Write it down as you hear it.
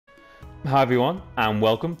Hi everyone, and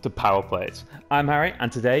welcome to Power Plays. I'm Harry,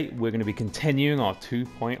 and today we're going to be continuing our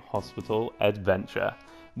 2-point hospital adventure.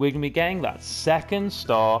 We're going to be getting that second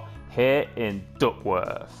star here in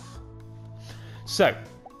Duckworth. So,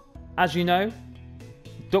 as you know,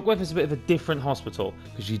 Duckworth is a bit of a different hospital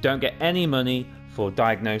because you don't get any money for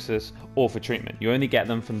diagnosis or for treatment. You only get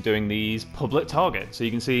them from doing these public targets. So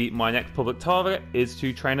you can see my next public target is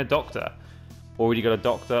to train a doctor. Already got a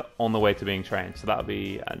doctor on the way to being trained, so that'll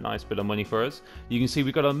be a nice bit of money for us. You can see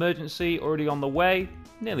we've got an emergency already on the way,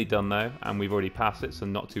 nearly done though, and we've already passed it, so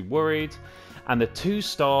not too worried. And the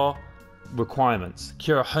 2-star requirements: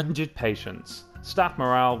 cure 100 patients, staff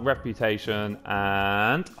morale, reputation,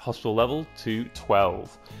 and hospital level to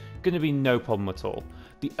 12. Going to be no problem at all.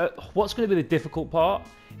 What's going to be the difficult part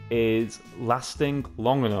is lasting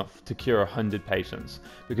long enough to cure 100 patients,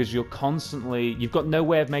 because you've got no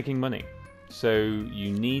way of making money. So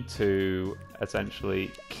you need to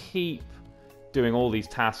essentially keep doing all these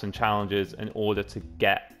tasks and challenges in order to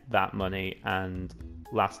get that money and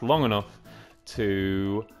last long enough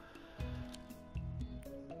to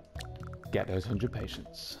get those 100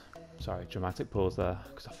 patients. Sorry, dramatic pause there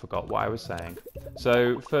because I forgot what I was saying.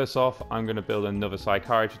 So first off, I'm going to build another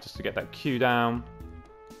psychiatrist just to get that queue down.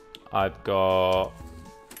 I've got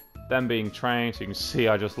them being trained, so you can see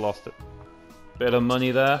I just lost a bit of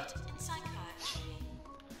money there.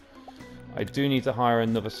 I do need to hire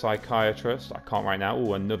another psychiatrist. I can't right now.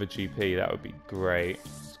 Oh, another GP. That would be great.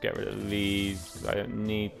 Let's get rid of these because I don't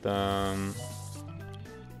need them.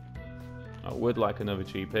 I would like another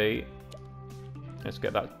GP. Let's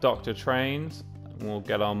get that doctor trained. And we'll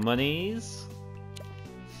get our monies.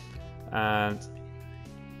 And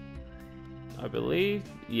I believe,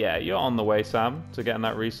 yeah, you're on the way, Sam, to getting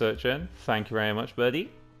that research in. Thank you very much, buddy.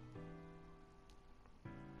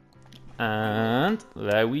 And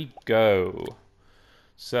there we go.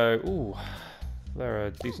 So, ooh, they're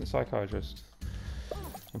a decent psychiatrist.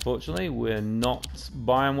 Unfortunately, we're not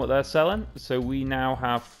buying what they're selling. So we now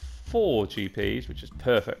have 4 GPs, which is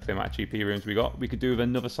perfect for the amount of GP rooms we got. We could do with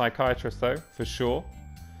another psychiatrist though, for sure.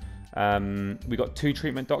 We got 2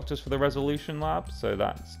 treatment doctors for the resolution lab, so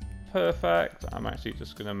that's perfect. I'm actually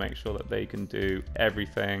just going to make sure that they can do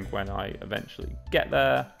everything when I eventually get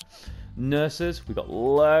there. Nurses, we've got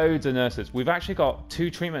loads of nurses. We've actually got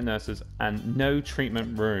 2 treatment nurses and no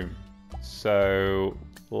treatment room. So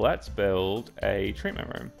let's build a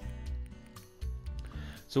treatment room.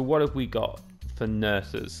 So what have we got for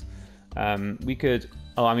nurses? We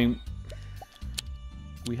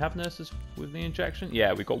have nurses with the injection?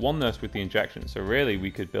 Yeah, we've got 1 nurse with the injection. So really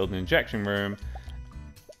we could build an injection room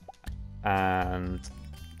and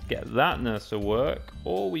get that nurse to work.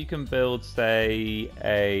 Or we can build, say,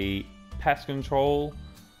 a pest control.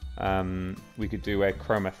 We could do a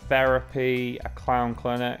chromotherapy, a clown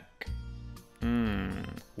clinic.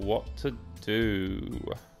 What to do?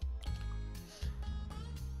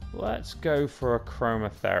 Let's go for a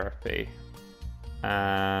chromotherapy.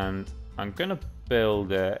 And I'm gonna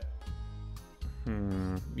build it.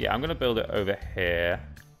 Yeah, I'm gonna build it over here.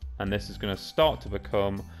 And this is gonna start to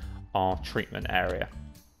become our treatment area.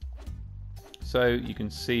 So you can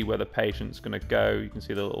see where the patient's going to go. You can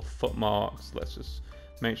see the little foot marks. Let's just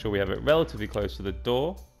make sure we have it relatively close to the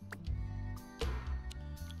door.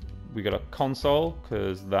 We got a console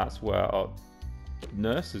because that's where our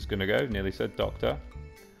nurse is going to go. Nearly said doctor.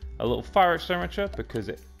 A little fire extinguisher because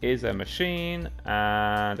it is a machine,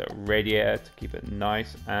 and a radiator to keep it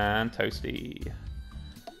nice and toasty.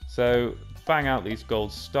 So bang out these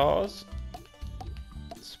gold stars.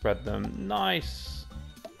 Spread them nice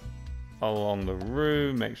along the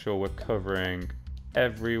room, make sure we're covering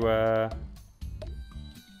everywhere.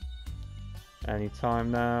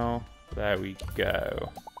 Anytime now. There we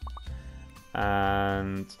go.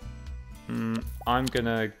 And I'm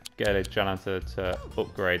gonna get a janitor to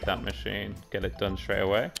upgrade that machine, get it done straight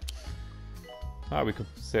away. We could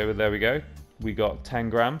see, there we go. We got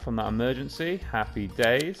 10 grand from that emergency. Happy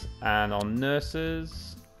days. And on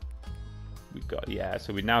nurses, we've got, yeah,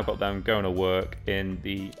 so we've now got them going to work in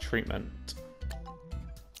the treatment.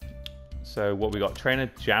 So what we got? Train a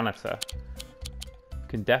janitor.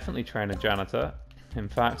 Can definitely train a janitor. In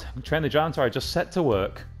fact, train the janitor I just set to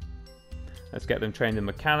work. Let's get them trained in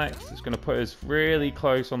mechanics. It's going to put us really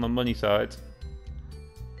close on the money side.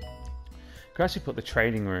 Could actually put the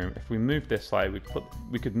training room. If we move this side,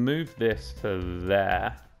 we could move this to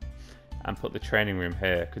there and put the training room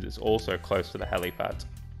here because it's also close to the helipad.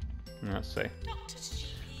 Let's see.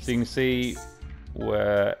 So you can see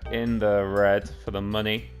we're in the red for the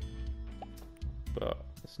money, but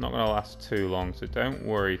it's not going to last too long, so don't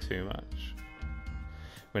worry too much.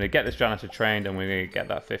 We're going to get this janitor trained and we're going to get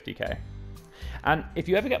that 50k. And if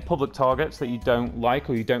you ever get public targets that you don't like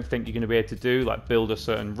or you don't think you're going to be able to do, like build a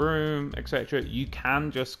certain room, etc., you can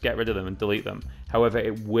just get rid of them and delete them. However,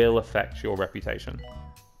 it will affect your reputation.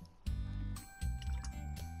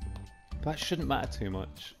 That shouldn't matter too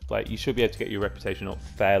much. Like, you should be able to get your reputation up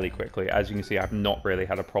fairly quickly. As you can see, I've not really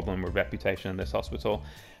had a problem with reputation in this hospital.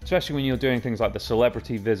 Especially when you're doing things like the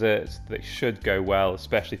celebrity visits, they should go well,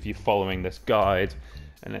 especially if you're following this guide.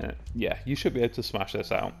 And yeah, you should be able to smash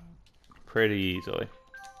this out pretty easily.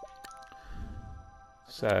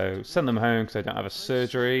 So, send them home because I don't have a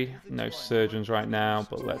surgery. No surgeons right now,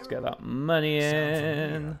 but let's get that money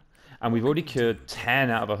in. And we've already cured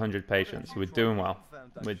 10 out of 100 patients, so we're doing well.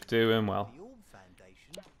 We're doing well.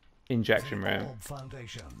 Injection room.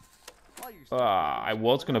 I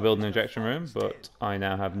was going to build an injection room, but I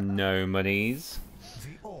now have no monies.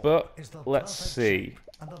 But let's see.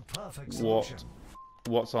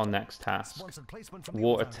 What's our next task?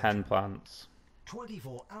 Water 10 plants.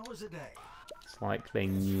 24 hours a day. It's like they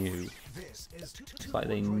knew. It's like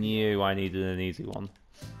they knew I needed an easy one.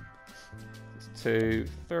 2,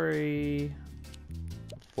 3,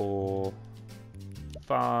 4,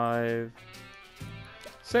 5,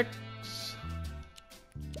 6,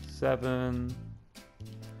 7,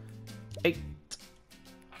 8,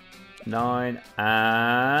 9,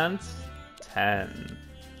 and 10.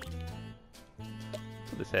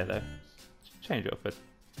 Put this here though. Change it up a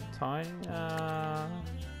tiny.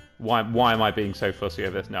 Why am I being so fussy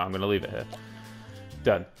over this? No, I'm going to leave it here.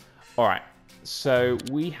 Done. All right. So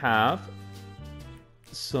we have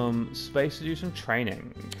some space to do some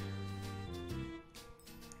training.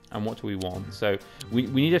 And what do we want? So we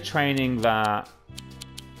need a training that...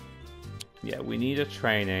 Yeah, we need a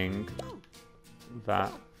training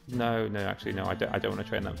that... No, actually, no, I don't want to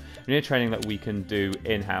train them. We need a training that we can do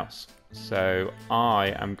in-house. So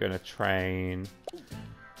I am going to train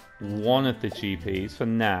one of the GPs for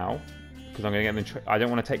now, because I'm going to get them... I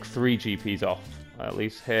don't want to take 3 GPs off. At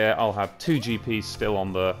least here, I'll have 2 GPs still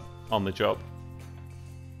on the job.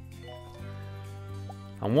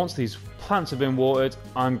 And once these plants have been watered,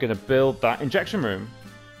 I'm going to build that injection room.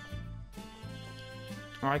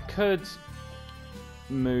 I could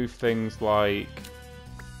move things like...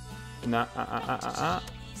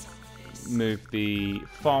 Move the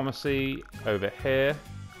pharmacy over here,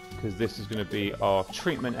 because this is going to be our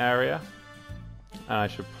treatment area. And I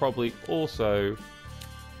should probably also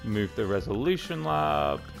move the resolution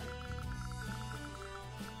lab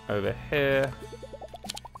over here.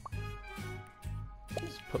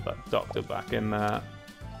 Let's put that doctor back in there,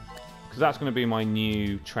 because that's going to be my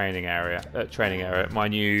new training area. My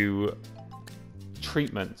new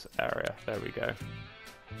treatment area. There we go.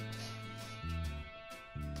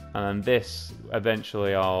 And then this,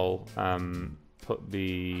 eventually I'll put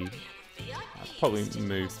the... I'll probably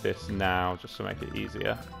move this now just to make it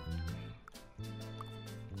easier.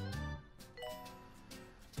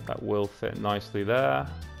 That will fit nicely there.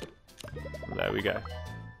 There we go.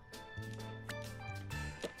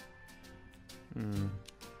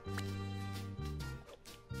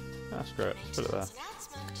 That's great. Let's put it there.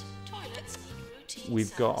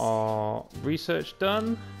 We've got our research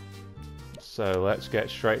done. So let's get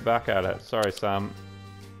straight back at it. Sorry, Sam.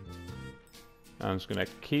 I'm just going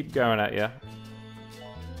to keep going at you.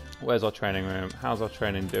 Where's our training room? How's our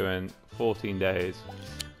training doing? 14 days.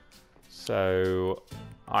 So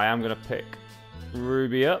I am going to pick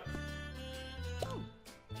Ruby up.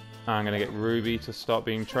 I'm going to get Ruby to start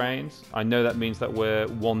being trained. I know that means that we're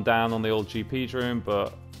 1 down on the old GP's room,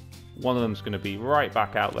 but one of them's going to be right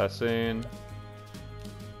back out there soon.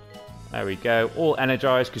 There we go. All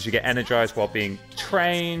energized, because you get energized while being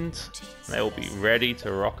trained. They'll be ready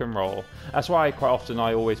to rock and roll. That's why quite often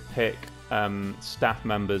I always pick staff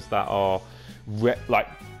members that are like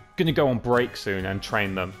going to go on break soon and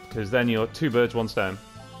train them, because then you're 2 birds, 1 stone.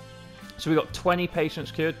 So we've got 20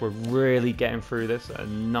 patients cured. We're really getting through this at a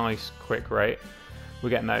nice quick rate. We're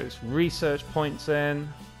getting those research points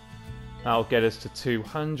in. That'll get us to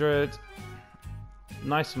 200.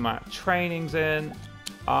 Nice amount of trainings in.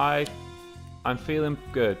 I'm feeling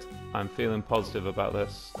good. I'm feeling positive about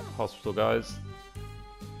this hospital, guys.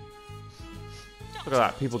 Look at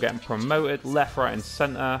that, people getting promoted left, right and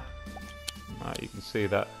centre. You can see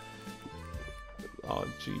that our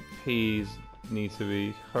GPs need to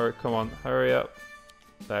be... Come on, hurry up.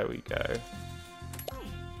 There we go.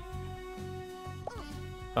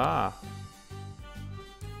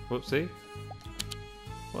 Whoopsie.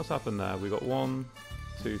 What's happened there? We got 1,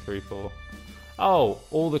 2, 3, 4. Oh,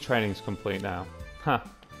 all the training's complete now. Huh.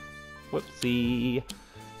 Whoopsie.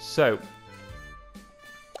 So,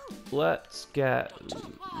 let's get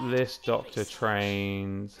this doctor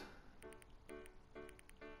trained.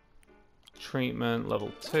 treatment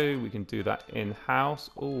level 2. We can do that in-house.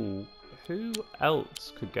 Oh, who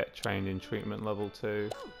else could get trained in treatment level 2?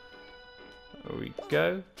 There we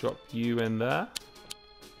go. Drop you in there.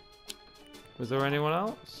 Was there anyone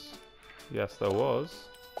else? Yes, there was.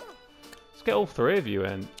 Let's get all 3 of you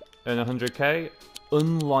in. And 100k?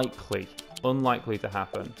 Unlikely. Unlikely to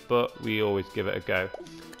happen. But we always give it a go.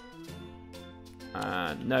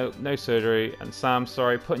 No surgery. And Sam,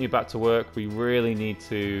 sorry, putting you back to work. We really need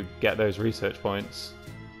to get those research points.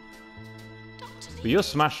 But you're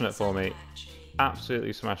smashing it for me.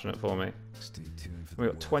 Absolutely smashing it for me.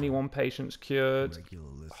 We've got 21 patients cured.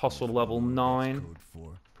 Hospital level 9.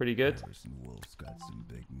 Pretty good. That's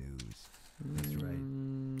right.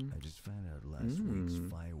 I just found out last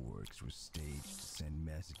week's fireworks were staged to send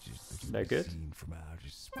messages that They're good. seen from outer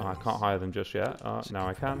space. Oh, I can't hire them just yet. Oh, now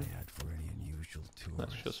I can. For any unusual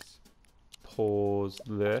Let's tourists. just pause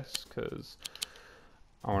this because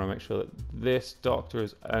I want to make sure that this doctor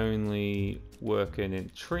is only working in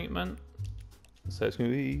treatment. So it's going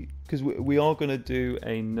to be, because we are going to do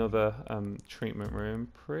another treatment room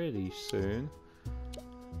pretty soon.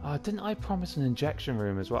 Didn't I promise an injection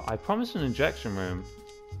room as well? I promised an injection room.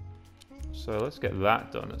 So let's get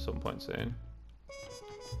that done at some point soon.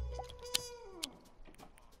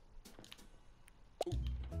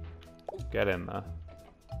 Get in there.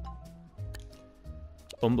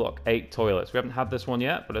 Unblock 8 toilets. We haven't had this one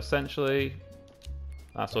yet, but essentially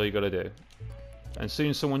that's all you got to do. And as soon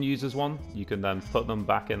as someone uses one, you can then put them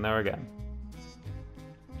back in there again.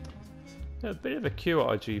 A bit of a queue at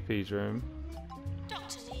our GP's room.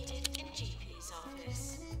 Doctor needed in GP's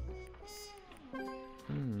office.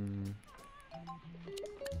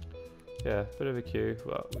 Yeah, bit of a queue.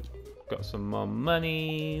 Well, we've got some more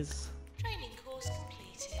monies. Training course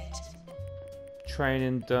completed.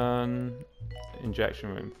 Training done.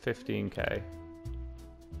 Injection room, 15k.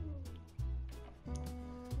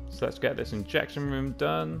 So let's get this injection room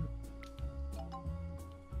done.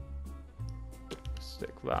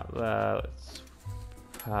 Stick that there. Let's.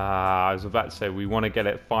 I was about to say we want to get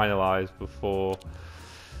it finalized before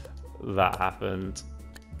that happened.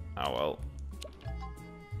 Oh well.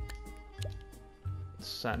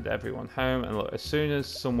 Send everyone home, and look, as soon as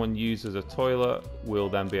someone uses a toilet, we'll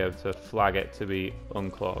then be able to flag it to be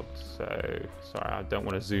unclogged. So, sorry, I don't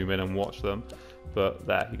want to zoom in and watch them, but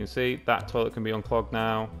there, you can see that toilet can be unclogged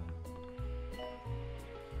now.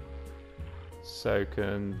 So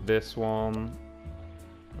can this one,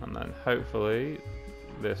 and then hopefully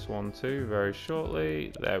this one too very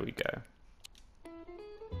shortly. There we go.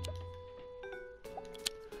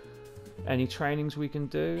 Any trainings we can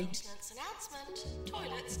do? Maintenance announcement.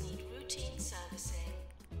 Toilets need routine servicing.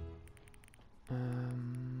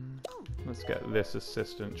 Let's get this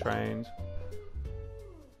assistant trained.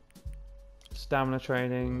 Stamina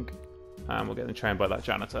training. And we'll get them trained by that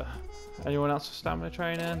janitor. Anyone else for stamina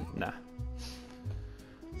training? Nah.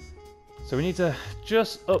 So we need to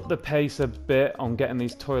just up the pace a bit on getting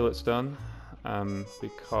these toilets done.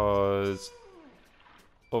 Because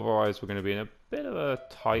otherwise we're going to be in a bit of a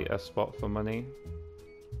tighter spot for money.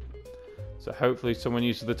 So hopefully someone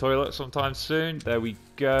uses the toilet sometime soon. There we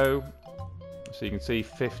go. So you can see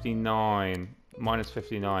 59, minus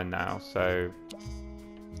 59 now. So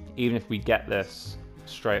even if we get this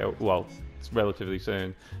straight up, well, it's relatively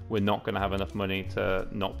soon, we're not going to have enough money to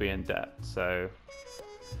not be in debt. So,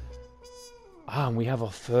 and we have our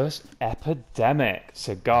first epidemic.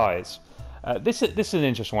 So guys, this is an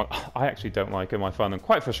interesting one. I actually don't like them. I find them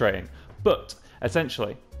quite frustrating. But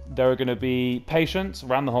essentially, there are going to be patients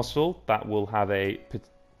around the hospital that will have a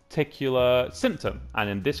particular symptom, and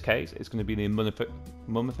in this case it's going to be the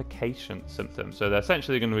mummification symptom. So they're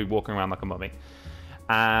essentially going to be walking around like a mummy,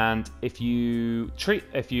 and if you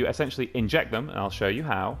essentially inject them, and I'll show you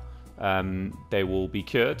how, they will be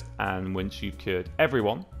cured. And once you've cured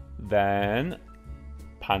everyone, then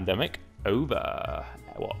pandemic over,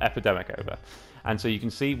 well, epidemic over. And so you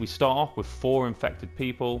can see we start off with 4 infected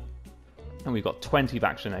people, and we've got 20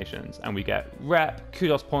 vaccinations, and we get rep,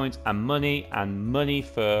 kudos points, and money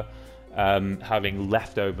for having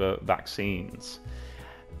leftover vaccines.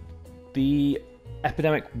 The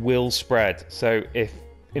epidemic will spread, so if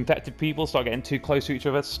infected people start getting too close to each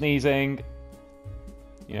other, sneezing,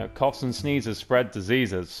 you know, coughs and sneezes spread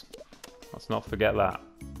diseases. Let's not forget that.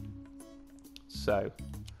 So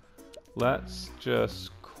let's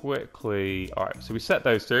just quickly, all right, so we set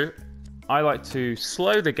those 2. I like to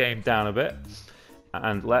slow the game down a bit,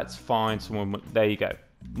 and let's find someone. There you go,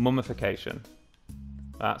 mummification.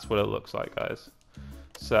 That's what it looks like, guys.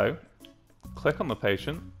 So click on the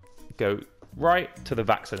patient, go right to the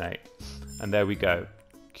vaccinate, and there we go,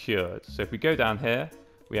 cured. So if we go down here,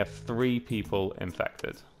 We have 3 people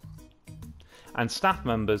infected. And staff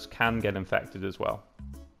members can get infected as well.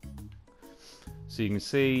 So you can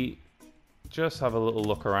see, just have a little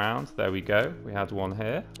look around. There we go. We had 1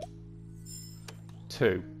 here.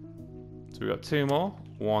 2. So we've got 2 more.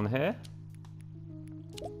 1 here.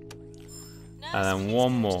 And then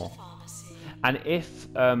 1 more. And if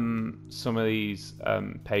some of these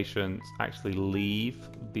patients actually leave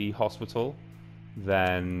the hospital,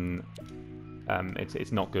 then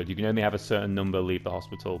it's not good. You can only have a certain number leave the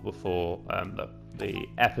hospital before the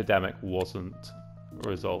epidemic wasn't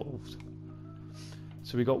resolved.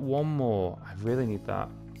 So we got 1 more. I really need that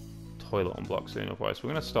toilet unblocked soon, otherwise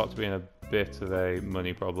we're going to start to be in a bit of a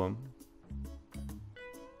money problem.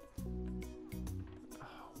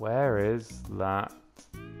 Where is that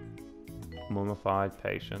mummified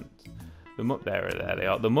patient? There they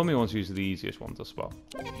are. The mummy one's usually the easiest one to spot.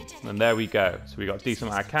 And there we go. So we got a decent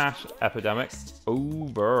amount of cash. Epidemic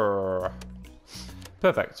over.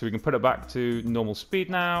 Perfect. So we can put it back to normal speed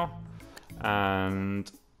now.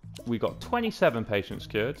 And we got 27 patients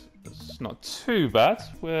cured. It's not too bad.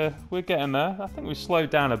 We're getting there. I think we slowed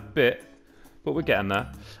down a bit, but we're getting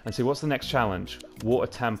there. And see, what's the next challenge?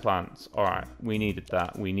 Water 10 plants. All right, we needed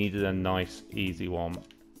that. We needed a nice, easy one.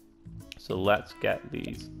 So let's get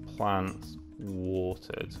these plants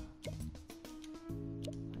watered.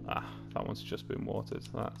 Ah, that one's just been watered.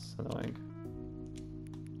 That's annoying.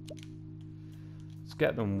 Let's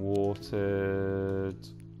get them watered.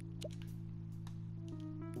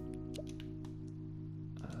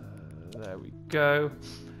 There we go.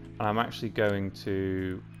 And I'm actually going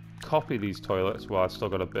to copy these toilets while I've still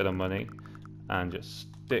got a bit of money and just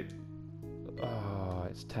stick. Oh,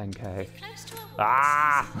 it's 10k.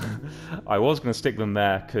 Ah! I was going to stick them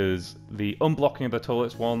there because the unblocking of the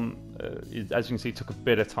toilets one, as you can see, took a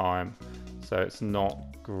bit of time. So it's not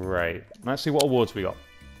great. Let's see what awards we got.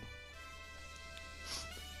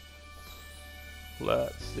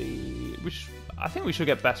 Let's see. I think we should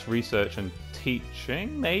get best research and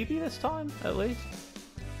teaching, maybe this time, at least.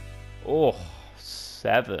 Oh,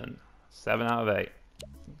 7. 7 out of 8.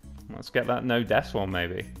 Let's get that no deaths one,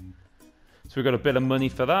 maybe. So we've got a bit of money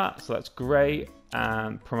for that, so that's great.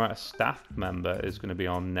 And promote a staff member is going to be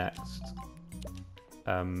on next.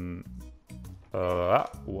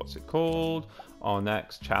 What's it called? Our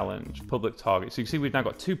next challenge, public target. So you can see we've now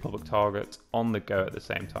got 2 public targets on the go at the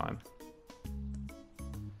same time.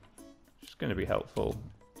 Which is going to be helpful.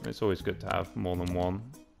 It's always good to have more than one.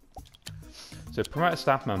 So promote a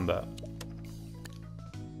staff member.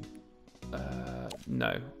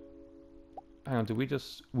 No. Hang on,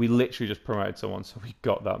 we literally just promoted someone, so we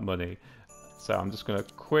got that money. So I'm just going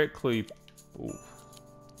to quickly,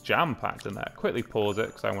 jam-packed in there. Quickly pause it,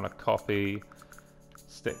 because I want to copy,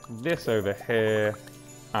 stick this over here,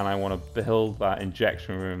 and I want to build that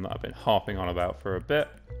injection room that I've been harping on about for a bit.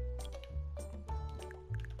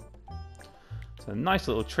 It's a nice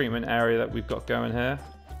little treatment area that we've got going here.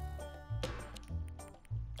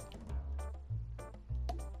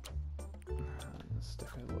 Stick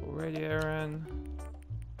a little radiator in.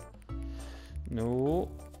 No.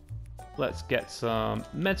 Let's get some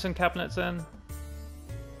medicine cabinets in.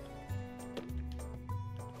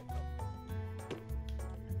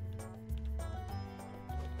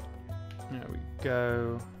 There we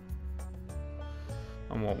go.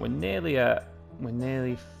 And what we're nearly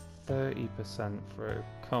 30% through.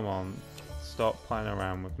 Come on, stop playing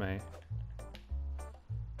around with me.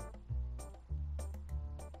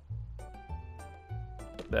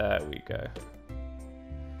 There we go.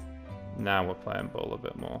 Now we're playing ball a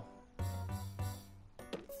bit more.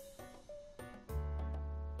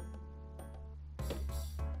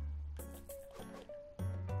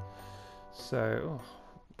 So,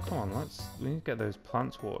 come on, we need to get those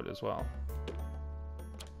plants watered as well.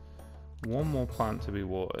 1 more plant to be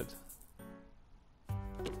watered.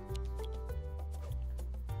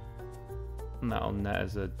 And that'll net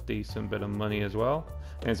us a decent bit of money as well.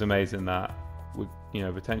 And it's amazing that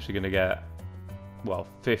we're potentially going to get, well,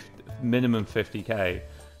 minimum 50k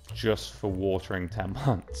just for watering 10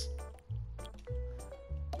 plants.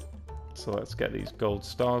 So let's get these gold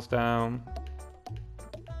stars down.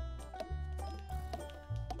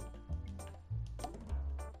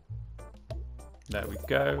 There we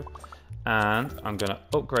go. And I'm going to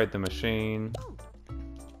upgrade the machine.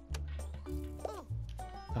 Oh,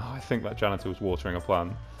 I think that janitor was watering a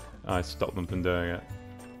plant. I stopped them from doing it.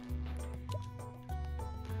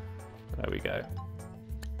 There we go.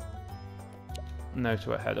 No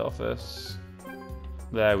to a head office.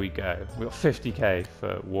 There we go. We got 50k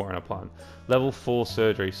for watering a plant. Level 4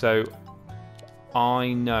 surgery. So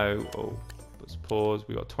I know. Oh, let's pause.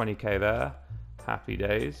 We got 20k there. Happy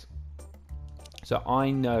days. So I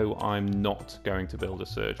know I'm not going to build a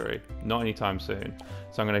surgery, not anytime soon.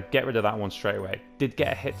 So I'm going to get rid of that one straight away. Did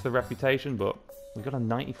get a hit to the reputation, but we got a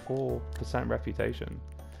 94% reputation.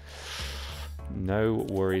 No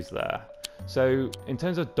worries there. So in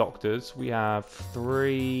terms of doctors, we have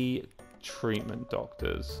 3 treatment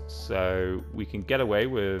doctors. So we can get away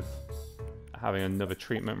with having another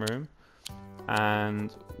treatment room.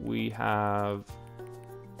 And we have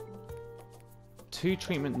 2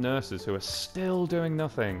 treatment nurses who are still doing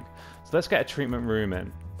nothing. So let's get a treatment room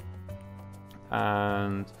in.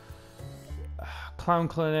 And clown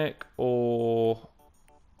clinic or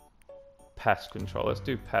pest control. Let's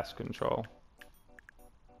do pest control.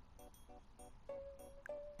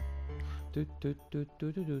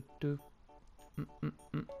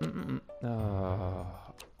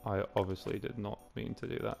 I obviously did not mean to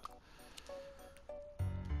do that.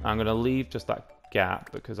 I'm going to leave just that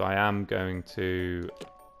gap because I am going to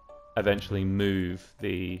eventually move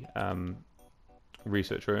the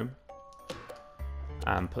research room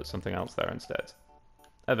and put something else there instead.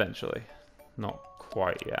 Eventually. Not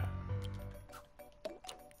quite yet.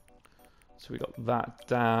 So we got that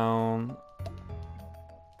down.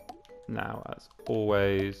 Now, as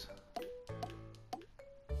always,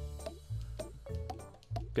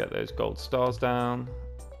 get those gold stars down.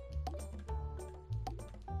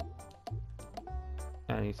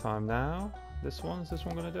 Anytime now. Is this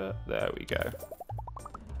one going to do it? There we go.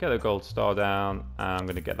 Get the gold star down, and I'm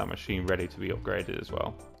going to get that machine ready to be upgraded as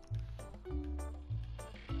well.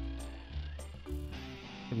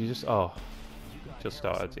 If you just, just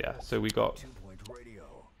started, yeah. So we got,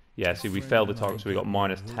 yeah, see, we failed the target, so we got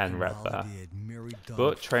minus 10 rep there.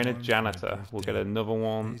 But trainer janitor, we'll get another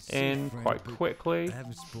one in quite quickly.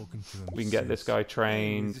 We can get this guy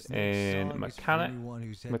trained in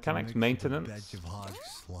mechanics maintenance.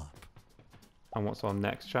 And what's our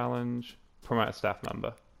next challenge? Promote a staff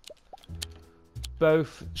member.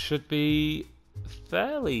 Both should be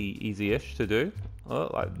fairly easy-ish to do. Oh,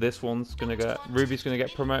 like this one's gonna get, Ruby's gonna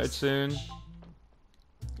get promoted soon.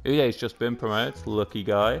 Uye's just been promoted, lucky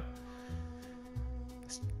guy.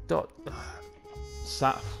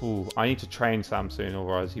 I need to train Sam soon,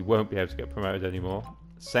 otherwise he won't be able to get promoted anymore.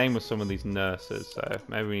 Same with some of these nurses, so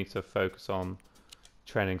maybe we need to focus on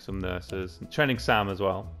training some nurses. And training Sam as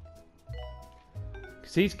well.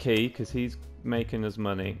 Because he's key, because he's making us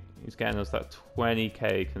money. He's getting us that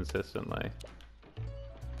 20k consistently.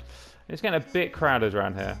 It's getting a bit crowded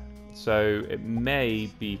around here. So it may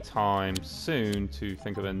be time soon to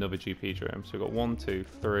think of another GP room. So we've got 1, 2,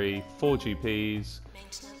 3, 4 GPs.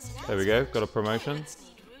 There we go, got a promotion.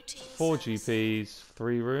 4 GPs,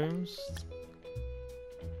 3 rooms.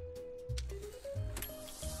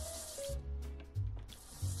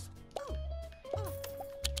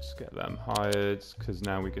 Just get them hired, because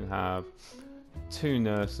now we can have 2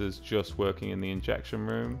 nurses just working in the injection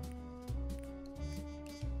room.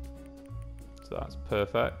 So that's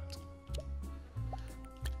perfect.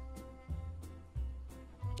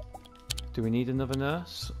 Do we need another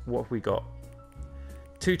nurse? What have we got?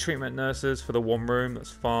 2 treatment nurses for the 1 room, that's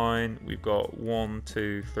fine. We've got 1,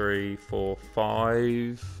 2, 3, 4,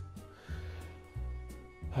 5.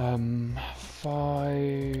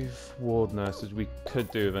 5 ward nurses. We could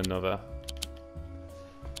do with another.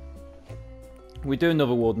 We do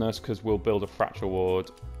another ward nurse because we'll build a fracture ward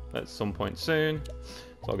at some point soon.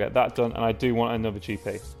 So I'll get that done. And I do want another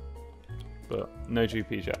GP. But no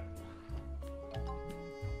GPs yet.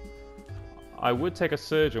 I would take a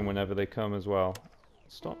surgeon whenever they come as well.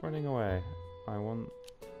 Stop running away. I want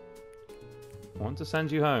to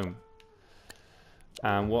send you home.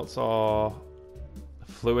 And what's our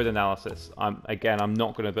fluid analysis? I'm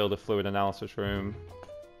not going to build a fluid analysis room.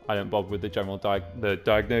 I don't bother with the general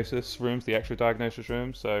diagnosis rooms, the extra diagnosis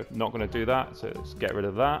rooms, so not going to do that. So let's get rid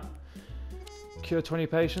of that. Cure 20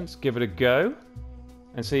 patients, give it a go.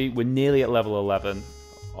 And see, we're nearly at level 11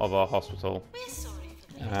 of our hospital.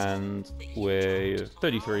 And we're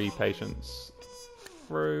 33 patients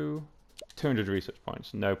through, 200 research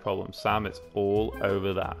points, no problem. Sam, it's all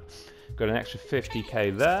over that. Got an extra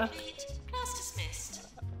 50k there.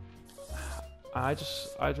 I'd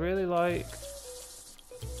really like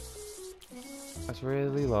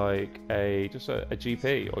a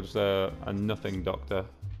GP or just a nothing doctor.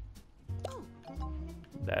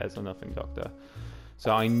 There's a nothing doctor.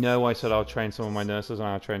 So I know I said I'll train some of my nurses and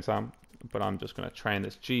I'll train Sam, but I'm just going to train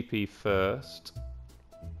this GP first.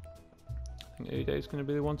 I think Uday's going to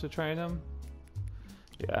be the one to train him.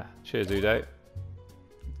 Yeah, cheers Uday.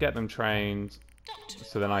 Get them trained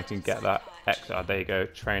so then I can get that extra, there you go,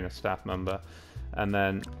 train a staff member. And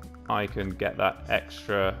then I can get that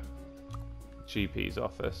extra GP's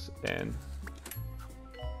office in.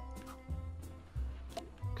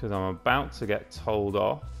 Because I'm about to get told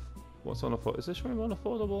off. What's unaffordable? Is this room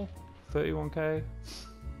unaffordable? 31k?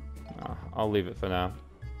 Oh, I'll leave it for now.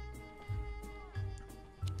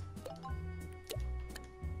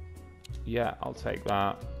 Yeah, I'll take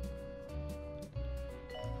that.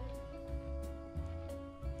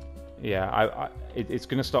 Yeah, it's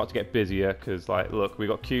going to start to get busier because, like, look, we've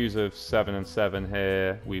got queues of 7 and 7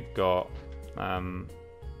 here. We've got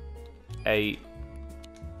 8.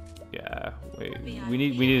 Yeah, we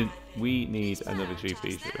need another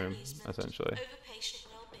GP room, essentially.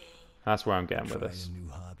 That's where I'm getting with this.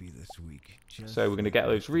 So we're going to get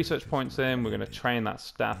those research points in. We're going to train that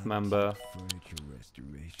staff member.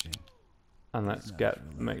 And let's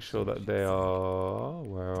make sure that they are...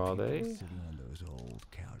 Where are they?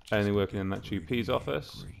 Only working in that GP's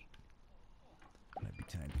office.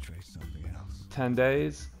 10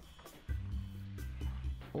 days.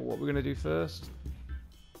 Well, what we're going to do first?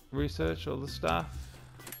 Research or the staff?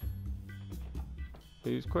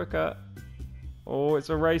 Who's quicker? Oh, it's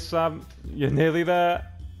a race, Sam. You're nearly there.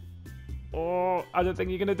 Oh, I don't think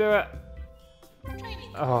you're going to do it.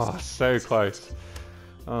 Oh, so close.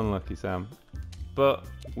 Unlucky, Sam. But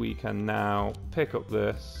we can now pick up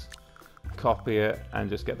this, copy it, and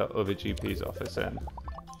just get that other GP's office in.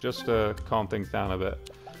 Just to calm things down a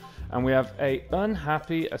bit. And we have a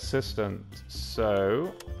unhappy assistant.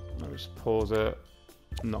 So, let me just pause it.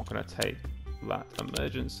 I'm not going to take that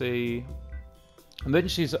emergency.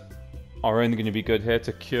 Emergencies are only going to be good here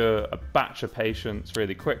to cure a batch of patients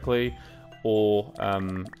really quickly, or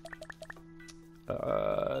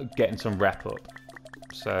getting some rep up.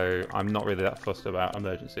 So I'm not really that fussed about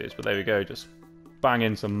emergencies, but there we go, just bang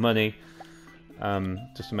in some money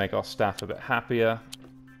just to make our staff a bit happier.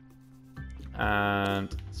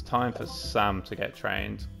 And it's time for Sam to get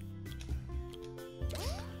trained.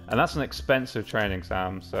 And that's an expensive training,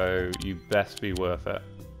 Sam, so you best be worth it.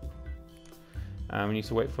 And we need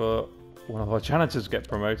to wait for one of our janitors to get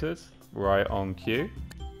promoted, right on cue.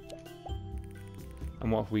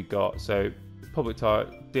 And what have we got? So, public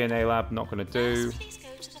target, DNA lab, not going to do.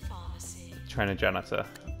 Train a janitor.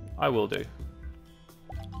 I will do.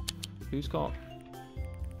 Who's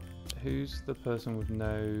the person with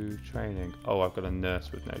no training? Oh, I've got a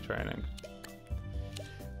nurse with no training.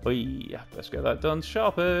 Oy, let's get that done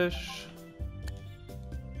sharpish.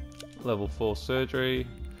 Level 4 surgery.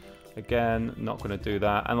 Again, not going to do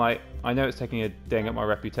that. And like, I know it's taking a ding at my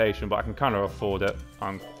reputation, but I can kind of afford it.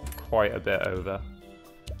 I'm quite a bit over.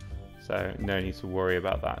 So no need to worry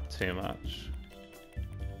about that too much.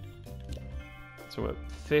 So we're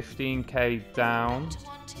 15k down.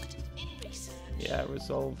 Yeah,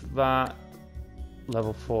 resolve that.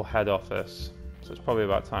 Level 4 head office. So it's probably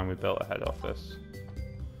about time we built a head office.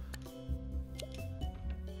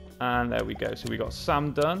 And there we go. So we got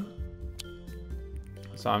Sam done.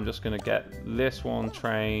 So I'm just going to get this one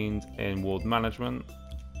trained in ward management.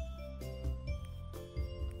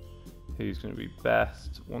 Who's going to be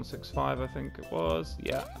best? 165, I think it was.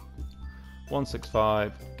 Yeah.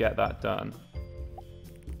 165. Get that done.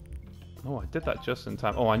 Oh, I did that just in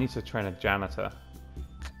time. Oh, I need to train a janitor.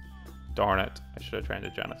 Darn it. I should have trained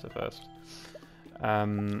a janitor first.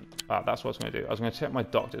 That's what I was going to do. I was going to check my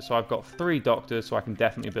doctors. So I've got 3 doctors, so I can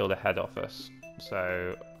definitely build a head office.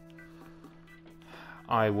 So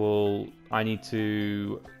I need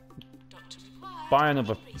to buy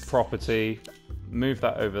another property, move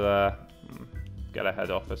that over there, get a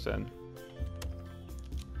head office in.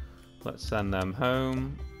 Let's send them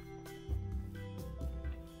home.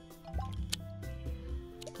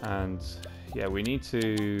 And yeah, we need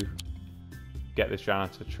to get this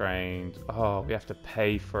janitor trained. Oh, we have to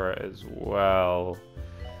pay for it as well.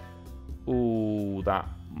 Ooh, that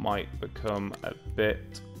might become a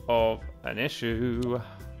bit of an issue.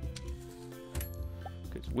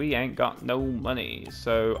 Because we ain't got no money.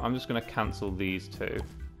 So I'm just going to cancel these 2.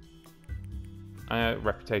 I know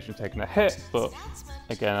reputation's taking a hit, but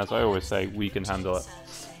again, as I always say, we can handle it.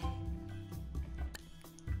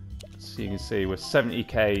 So you can see we're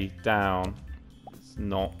 70k down. It's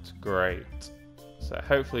not great. So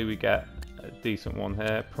hopefully we get a decent one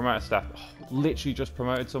here. Promote a staff. Oh, literally just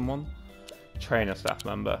promoted someone. Train a staff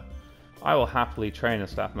member. I will happily train a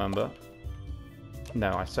staff member.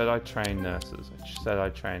 No, I said I'd train nurses. I said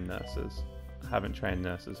I'd train nurses. I haven't trained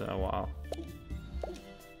nurses in a while.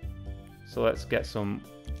 So let's get some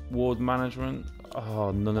ward management.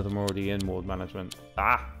 Oh, none of them are already in ward management.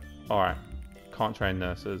 Ah! Alright. Can't train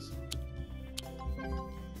nurses.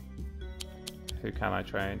 Who can I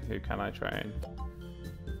train? Who can I train?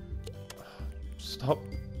 Stop.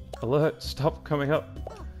 Alert. Stop coming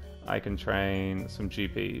up. I can train some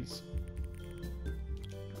GPs.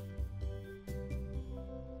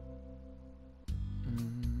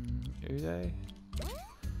 Uday?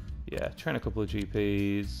 Yeah, train a couple of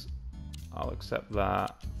GPs. I'll accept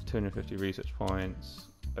that. 250 research points.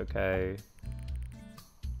 Okay.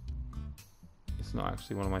 It's not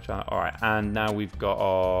actually one of my channels. Alright, and now we've got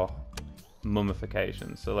our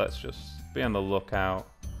mummification. So let's just be on the lookout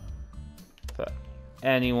for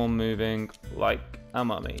anyone moving like a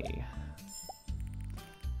mummy.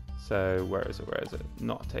 So where is it? Where is it?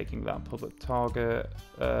 Not taking that public target.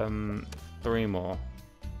 3 more.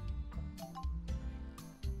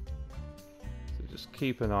 So just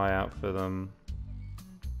keep an eye out for them.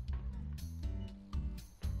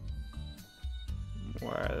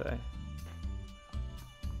 Where are they?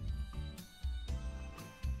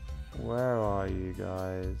 Where are you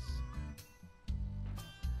guys?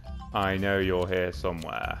 I know you're here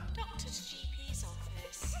somewhere. Doctor's GP's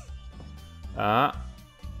office. Ah.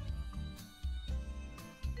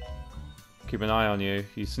 Keep an eye on you.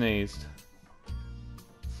 You sneezed.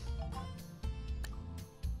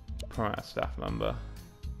 Promote a staff member.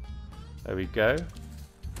 There we go.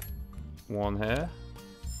 1 here.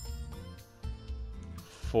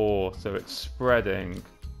 4. So it's spreading.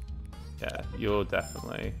 Yeah, you're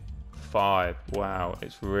definitely 5. Wow,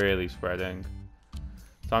 it's really spreading.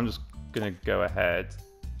 So I'm just gonna go ahead.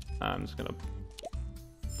 I'm just gonna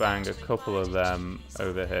bang a couple of them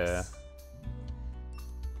over here.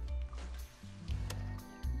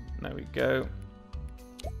 There we go.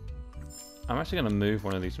 I'm actually going to move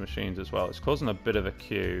one of these machines as well. It's causing a bit of a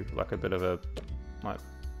queue, like a bit of a, like,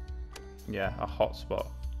 yeah, a hotspot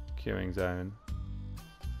queuing zone.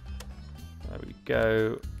 There we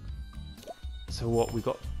go. So what, we've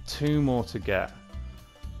got 2 more to get.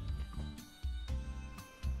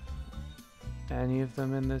 Any of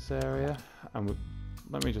them in this area? And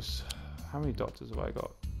let me just, how many doctors have I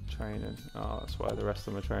got training? Oh, that's why the rest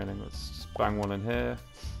of them are training. Let's just bang one in here.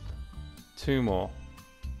 2 more.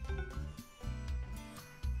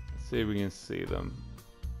 Let's see if we can see them.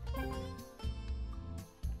 We've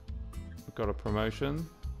got a promotion.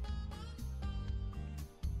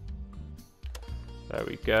 There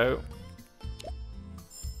we go.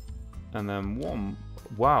 And then 1.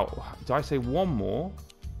 Wow, did I say 1 more?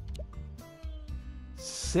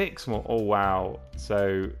 6 more. Oh wow.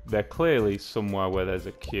 So they're clearly somewhere where there's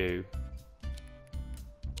a queue.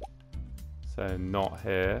 So not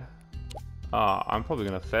here. Ah, I'm probably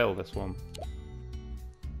going to fail this one.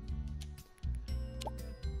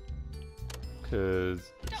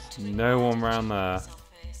 Because there's no one around there.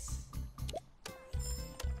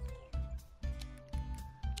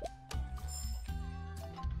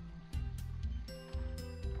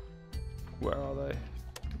 Where are they?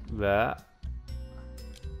 There.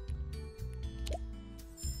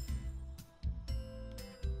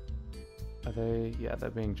 Are they? Yeah, they're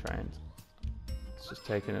being trained. It's just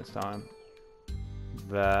taking its time.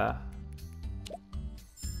 There.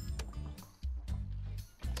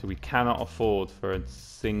 So we cannot afford for a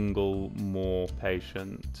single more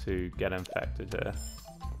patient to get infected here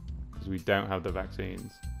because we don't have the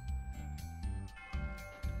vaccines.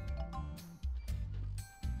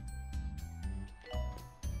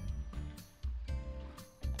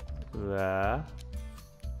 There.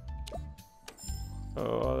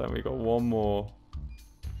 Oh, then we got 1 more.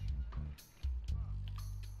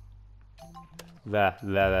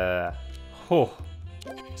 There. Oh,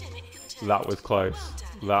 that was close.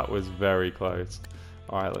 That was very close.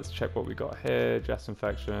 Alright, let's check what we got here. Chest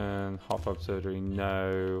infection, heart valve surgery,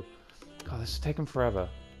 no. God, this is taking forever.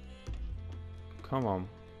 Come on.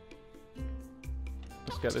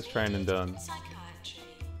 Let's get this training done.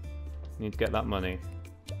 Need to get that money.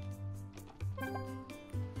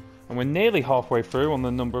 And we're nearly halfway through on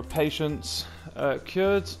the number of patients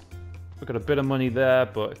cured. We got a bit of money there,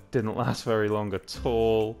 but it didn't last very long at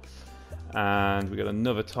all. And we got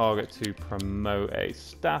another target to promote a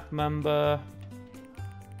staff member.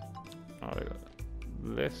 Oh, we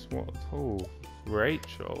got this one. Oh,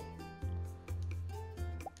 Rachel.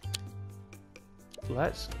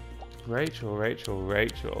 Rachel.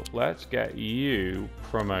 Let's get you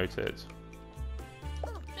promoted.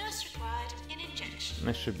 Nurse required in injection.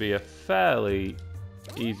 This should be a fairly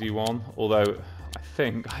easy one, although I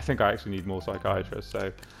think I actually need more psychiatrists.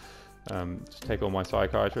 So just take all my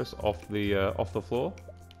psychiatrists off the floor,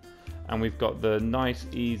 and we've got the nice,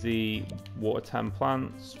 easy water 10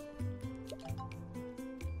 plants.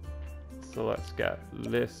 So let's get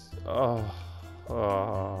this. Oh,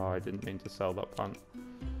 I didn't mean to sell that plant.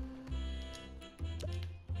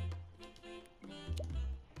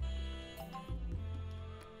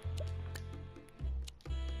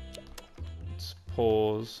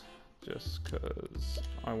 pause just because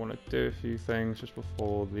I want to do a few things just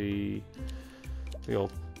before the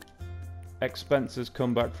old expenses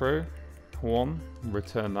come back through. 1,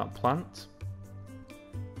 return that plant.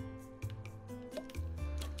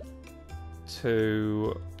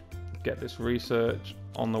 2, get this research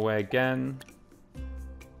on the way again.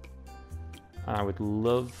 I would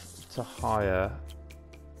love to hire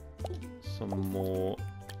some more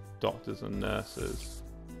doctors and nurses.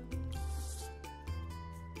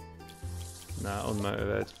 No,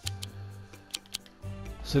 unmotivated.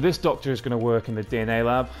 So this doctor is going to work in the DNA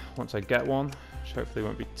lab once I get one, which hopefully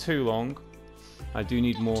won't be too long. I do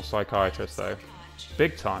need more psychiatrists though.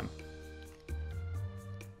 Big time.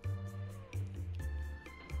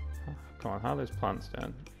 Come on, how are those plants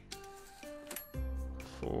doing?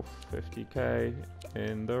 450k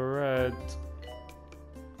in the red.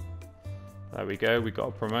 There we go, we got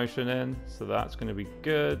a promotion in, so that's going to be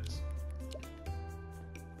good.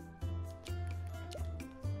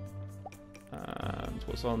 And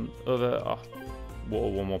what's on other? Oh,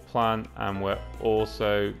 water one more plant, and we're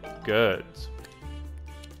also good.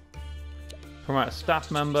 Promote a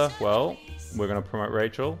staff member. Well, we're going to promote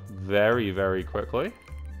Rachel very, very quickly.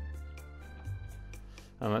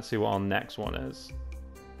 And let's see what our next one is.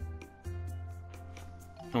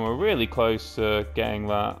 And we're really close to getting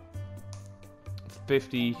that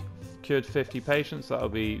 50, cured 50 patients. That'll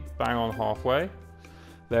be bang on halfway.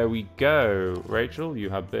 There we go. Rachel, you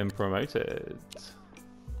have been promoted.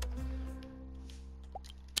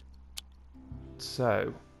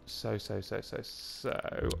 So,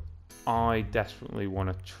 I desperately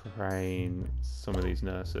want to train some of these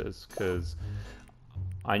nurses because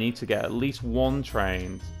I need to get at least one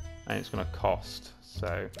trained and it's going to cost.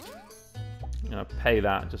 So I'm going to pay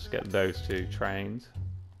that just to get those 2 trained.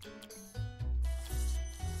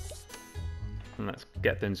 And let's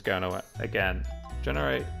get things going again.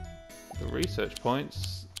 Generate the research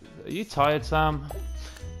points. Are you tired, Sam?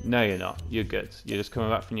 No, you're not. You're good. You're just coming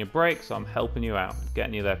back from your break, so I'm helping you out,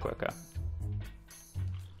 getting you there quicker.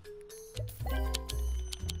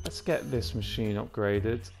 Let's get this machine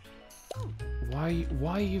upgraded. Why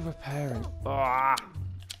are you repairing? Ah!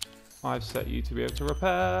 I've set you to be able to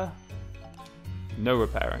repair. No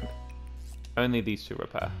repairing. Only these 2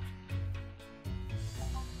 repair.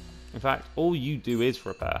 In fact, all you do is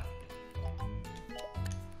repair.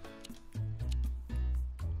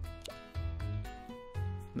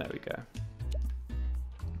 There we go.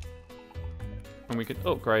 And we could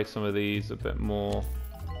upgrade some of these a bit more.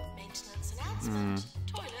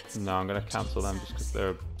 No, I'm going to cancel them just because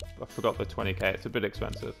they're... I forgot the 20k, it's a bit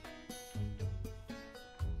expensive.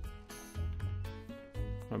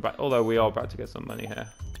 Although we are about to get some money here.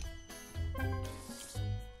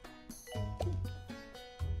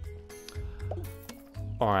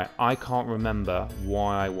 Alright, I can't remember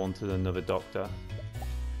why I wanted another doctor.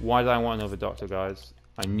 Why did I want another doctor, guys?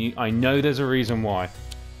 I know there's a reason why.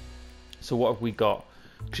 So what have we got?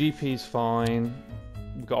 GP's fine.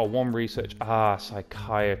 We've got our 1 research. Ah,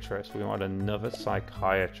 psychiatrist. We want another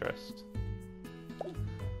psychiatrist.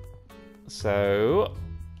 So,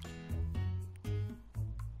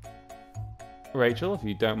 Rachel, if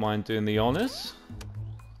you don't mind doing the honours.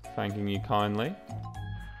 Thanking you kindly.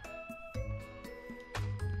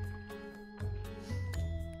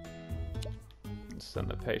 Send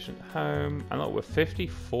the patient home. And look, we're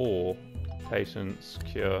 54 patients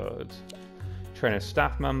cured. Train a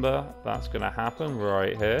staff member. That's going to happen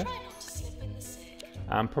right here.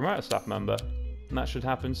 And promote a staff member. And that should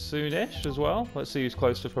happen soonish as well. Let's see who's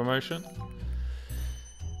close to promotion.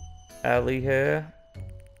 Ellie here.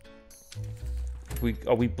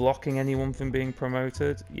 Are we blocking anyone from being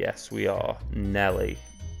promoted? Yes, we are. Nelly.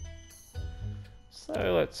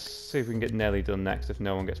 So let's see if we can get Nelly done next if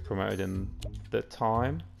no one gets promoted in the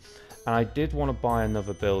time. And I did want to buy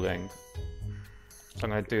another building. So I'm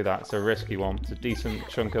going to do that. It's a risky one. It's a decent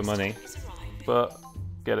chunk of money. But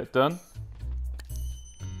get it done.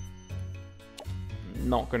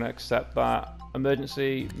 Not going to accept that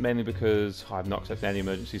emergency, mainly because I've not accepted any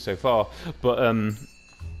emergency so far. But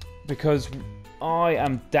because I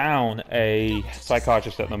am down a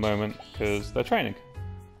psychiatrist at the moment because they're training.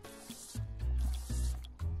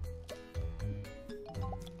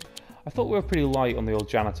 I thought we were pretty light on the old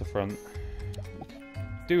janitor front.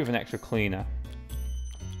 Do with an extra cleaner.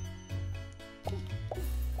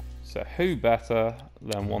 So who better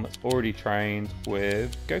than one that's already trained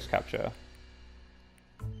with ghost capture?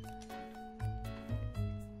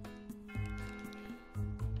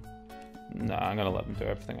 No, I'm gonna let them do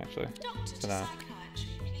everything actually. For now.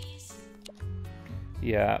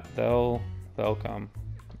 Yeah, they'll come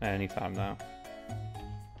anytime now.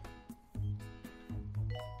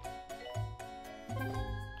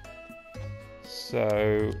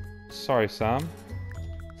 So, sorry, Sam.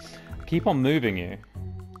 Keep on moving you.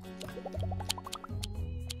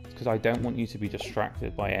 Because I don't want you to be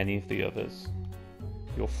distracted by any of the others.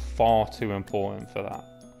 You're far too important for that.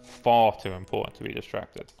 Far too important to be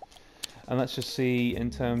distracted. And let's just see in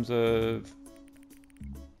terms of...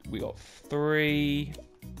 We got 3...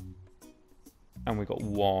 And we got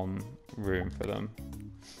 1 room for them.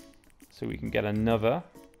 So we can get another.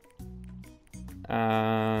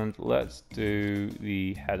 And let's do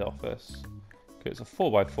the head office. It's a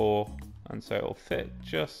 4x4, and so it'll fit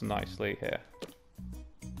just nicely here.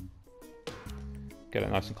 Get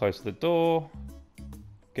it nice and close to the door.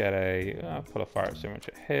 Get a, put a fire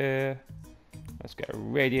extinguisher here. Let's get a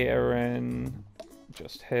radiator in,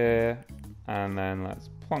 just here. And then let's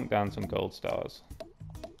plonk down some gold stars.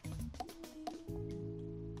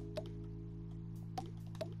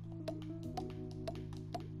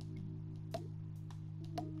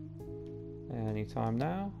 Anytime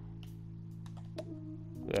now.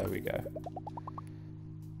 There we go.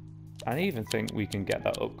 I even think we can get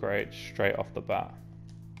that upgrade straight off the bat.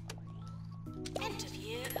 End of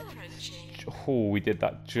year approaching. Oh, we did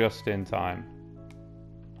that just in time.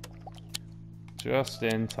 Just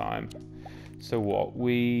in time. So what?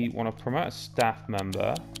 We want to promote a staff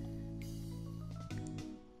member.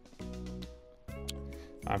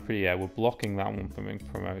 Yeah, we're blocking that one from being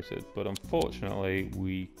promoted, but unfortunately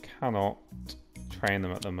we cannot train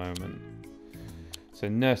them at the moment. So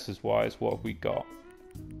nurses wise, what have we got?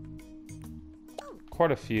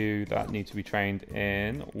 Quite a few that need to be trained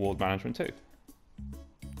in ward management too.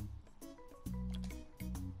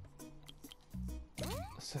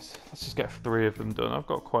 Let's just get 3 of them done. I've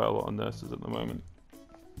got quite a lot of nurses at the moment.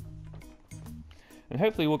 And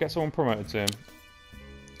hopefully we'll get someone promoted soon.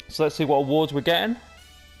 So let's see what awards we're getting.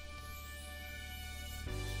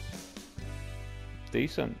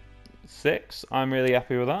 Decent. 6. I'm really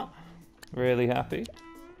happy with that. Really happy.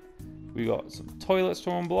 We got some toilets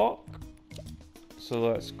to unblock. So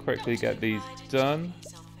let's quickly get these done.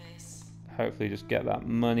 Hopefully just get that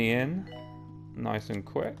money in nice and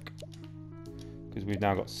quick. Because we've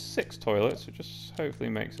now got 6 toilets, which just hopefully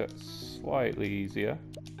makes it slightly easier.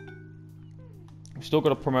 We've still got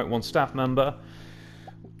to promote 1 staff member.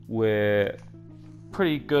 We're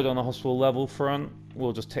pretty good on the hospital level front.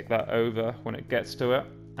 We'll just tick that over when it gets to it.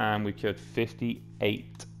 And we cured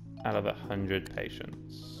 58 out of 100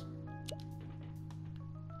 patients.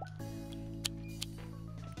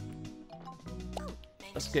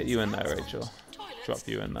 Let's get you in there, Rachel. Drop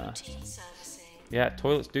you in there. Yeah,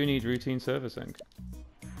 toilets do need routine servicing.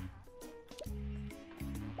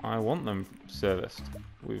 I want them serviced.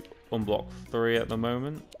 We've unblocked 3 at the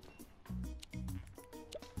moment.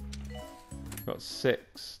 Got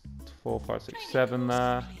 6, 4, 5, 6, 7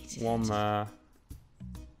 there. 1 there.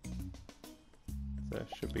 That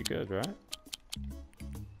should be good, right?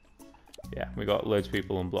 Yeah, we got loads of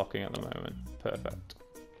people unblocking at the moment. Perfect.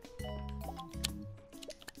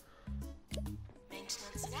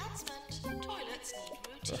 Maintenance announcement. Toilets need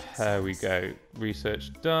routine. There we go.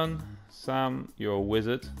 Research done. Sam, you're a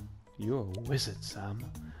wizard. You're a wizard, Sam.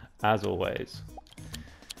 As always.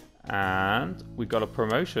 And we got a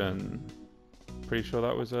promotion. Pretty sure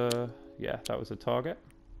that was a... Yeah, that was a target.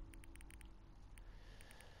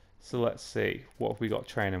 So let's see. What have we got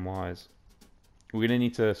training-wise? We're going to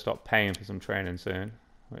need to stop paying for some training soon,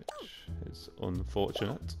 which is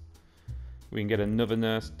unfortunate. We can get another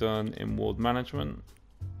nurse done in ward management.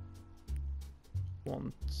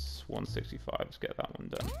 165. Let's get that one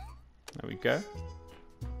done. There we go.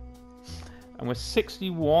 And we're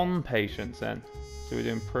 61 patients in, so we're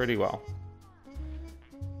doing pretty well.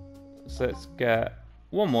 So let's get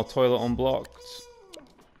 1 more toilet unblocked,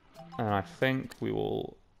 and I think we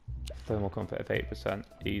will thermal comfort of 8%.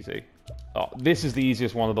 Easy. Oh, this is the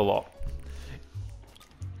easiest one of the lot.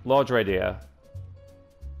 Large radiator.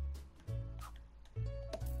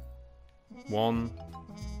 1,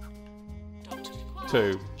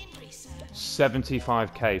 2,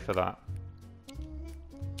 75k for that.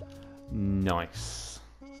 Nice.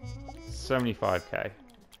 75k.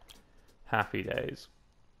 Happy days.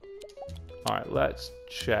 Alright, let's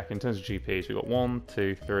check in terms of GPs. We've got 1,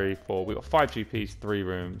 2, 3, 4. We've got 5 GPs, 3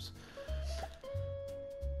 rooms.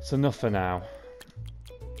 It's enough for now.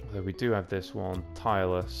 Although we do have this one,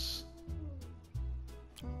 tireless.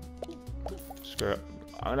 Screw it.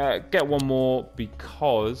 I'm gonna get 1 more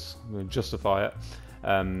because I'm gonna justify it.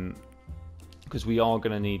 Because we are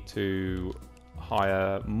gonna need to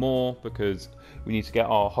hire more because we need to get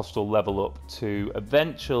our hospital level up to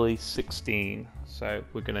eventually 16. So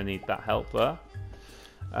we're gonna need that help there.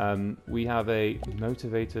 We have a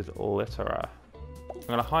motivated litterer. I'm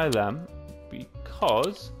gonna hire them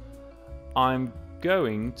because I'm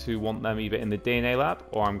going to want them either in the DNA lab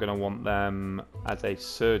or I'm going to want them as a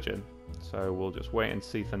surgeon. So we'll just wait and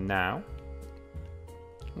see for now.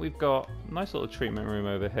 We've got a nice little treatment room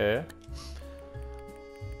over here,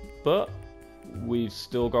 but we've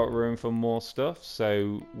still got room for more stuff.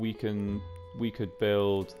 So we could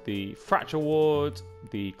build the fracture ward,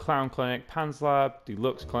 the clown clinic, Pan's lab,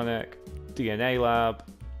 deluxe clinic, DNA lab.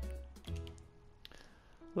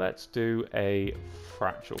 Let's do a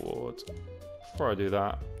fracture ward. Before I do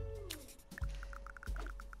that,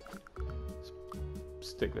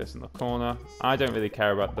 stick this in the corner. I don't really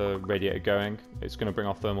care about the radiator going. It's going to bring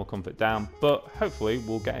our thermal comfort down, but hopefully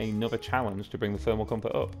we'll get another challenge to bring the thermal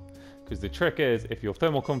comfort up. Because the trick is, if your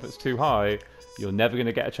thermal comfort's too high, you're never going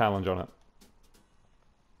to get a challenge on it.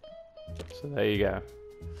 So there you go.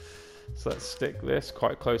 So let's stick this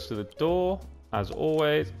quite close to the door. As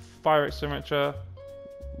always, fire extinguisher,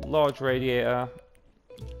 large radiator,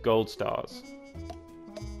 gold stars.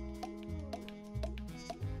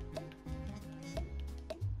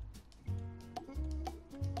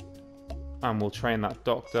 And we'll train that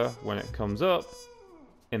doctor when it comes up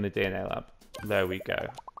in the DNA lab. There we go.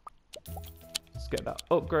 Let's get that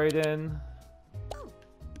upgrade in.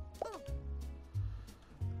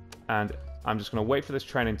 And I'm just going to wait for this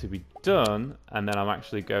training to be done, and then I'm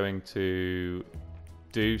actually going to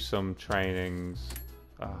do some trainings.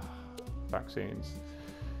 Vaccines.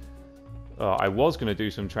 I was going to do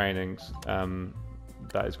some trainings.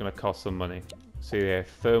 That is going to cost some money. See here,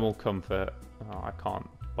 thermal comfort. I can't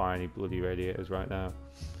buy any bloody radiators right now.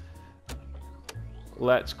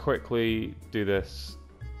 Let's quickly do this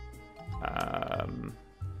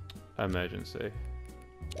emergency.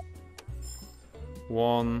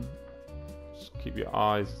 1, just keep your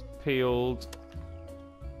eyes peeled.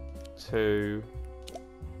 2,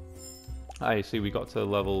 you see we got to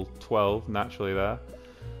level 12 naturally there.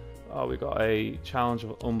 We got a challenge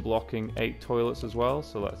of unblocking 8 toilets as well,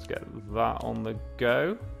 so let's get that on the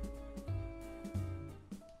go.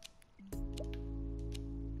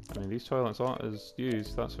 I mean, these toilets aren't as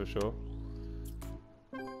used, that's for sure.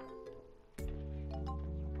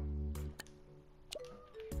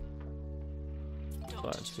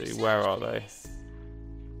 Let's see, where are they?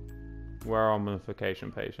 Where are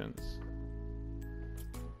mummification patients?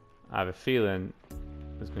 I have a feeling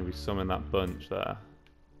there's going to be some in that bunch there.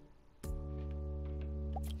 It's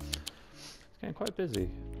getting quite busy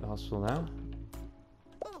at the hospital now.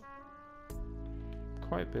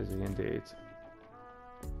 Quite busy indeed.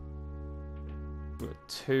 We've got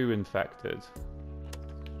 2 infected.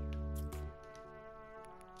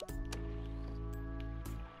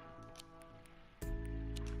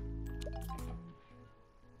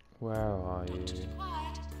 Where are you?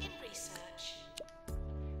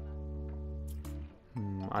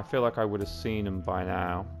 I feel like I would have seen them by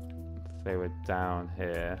now if they were down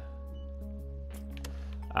here.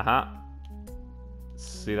 Aha!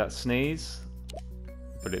 See that sneeze?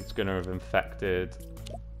 But it's going to have infected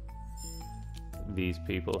these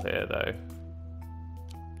people here, though.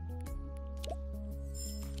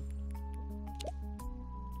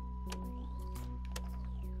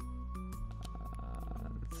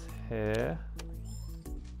 And here.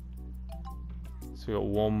 So we got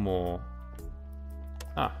one more.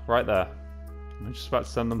 Right there. I'm just about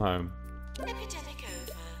to send them home. Epidemic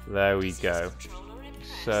over. There we go. Controller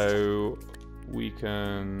impressed. So we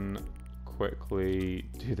can quickly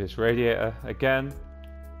do this radiator again.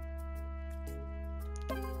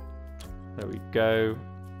 There we go.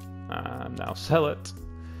 And now sell it.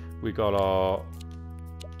 We got our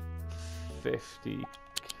 50.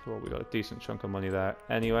 Well, we got a decent chunk of money there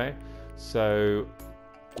anyway. So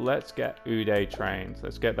let's get Uday trained.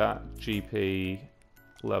 Let's get that GP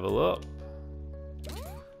level up.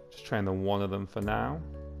 Just train the one of them for now.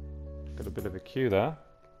 Got a bit of a queue there.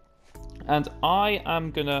 And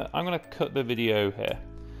I'm gonna cut the video here.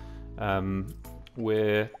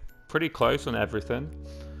 We're pretty close on everything.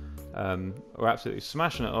 We're absolutely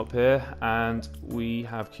smashing it up here, and we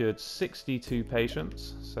have cured 62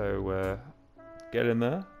 patients. So get in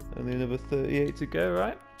there. Only another 38 to go,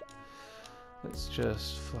 right? Let's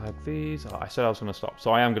just flag these. I said I was going to stop,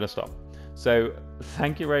 so I am going to stop. So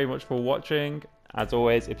thank you very much for watching. As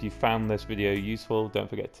always, if you found this video useful, don't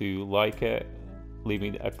forget to like it, leave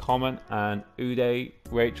me a comment, and Uday,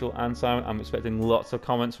 Rachel and Simon, I'm expecting lots of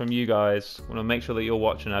comments from you guys. I want to make sure that you're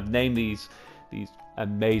watching. I've named these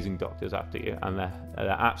amazing doctors after you, and they're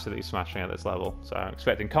absolutely smashing at this level. So I'm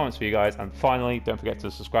expecting comments for you guys, and finally, don't forget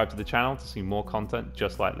to subscribe to the channel to see more content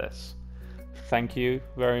just like this. Thank you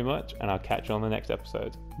very much, and I'll catch you on the next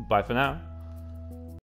episode. Bye for now.